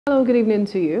Hello, good evening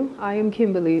to you. I am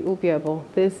Kimberly Upiebo.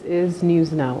 This is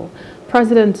News Now.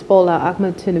 President Bola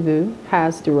Ahmed Tinubu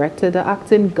has directed the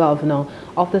acting governor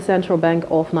of the Central Bank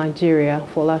of Nigeria,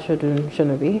 Folashodun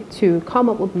Shonubi, to come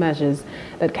up with measures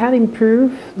that can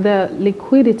improve the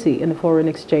liquidity in the foreign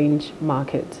exchange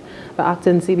market. The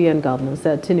acting CBN governor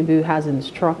said Tinubu has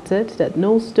instructed that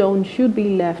no stone should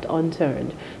be left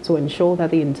unturned to ensure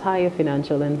that the entire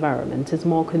financial environment is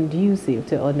more conducive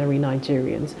to ordinary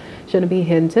Nigerians. Shonubi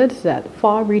hinted that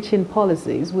far-reaching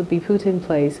policies would be put in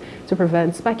place to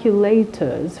prevent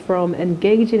speculators from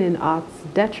engaging in acts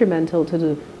detrimental to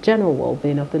the general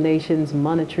well-being of the nation's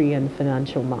monetary and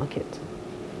financial market.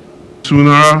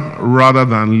 Sooner rather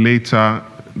than later,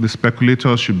 the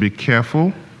speculators should be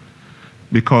careful,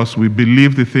 because we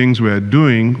believe the things we're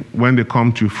doing, when they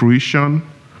come to fruition,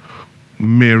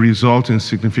 may result in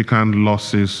significant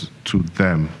losses to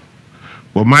them.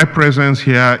 But my presence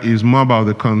here is more about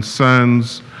the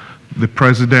concerns the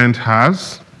president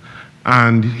has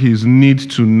and his need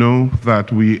to know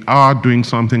that we are doing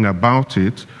something about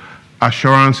it,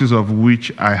 assurances of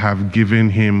which I have given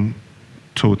him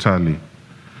totally.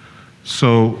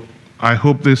 So I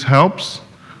hope this helps.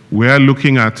 We're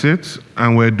looking at it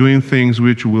and we're doing things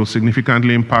which will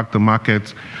significantly impact the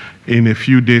market in a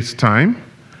few days' time,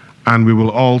 and we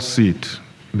will all see it.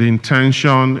 The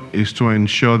intention is to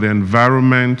ensure the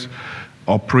environment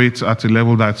operates at a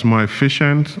level that's more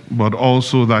efficient, but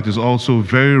also that is also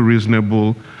very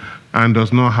reasonable and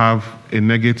does not have a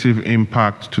negative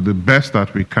impact to the best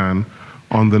that we can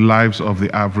on the lives of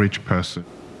the average person.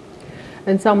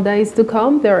 In some days to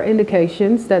come, there are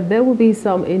indications that there will be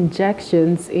some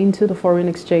injections into the foreign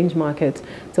exchange market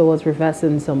towards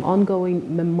reversing some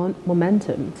ongoing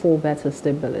momentum for better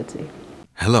stability.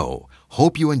 Hello,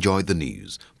 hope you enjoyed the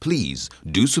news. Please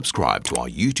do subscribe to our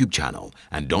YouTube channel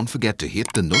and don't forget to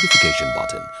hit the notification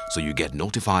button so you get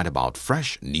notified about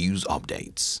fresh news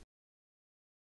updates.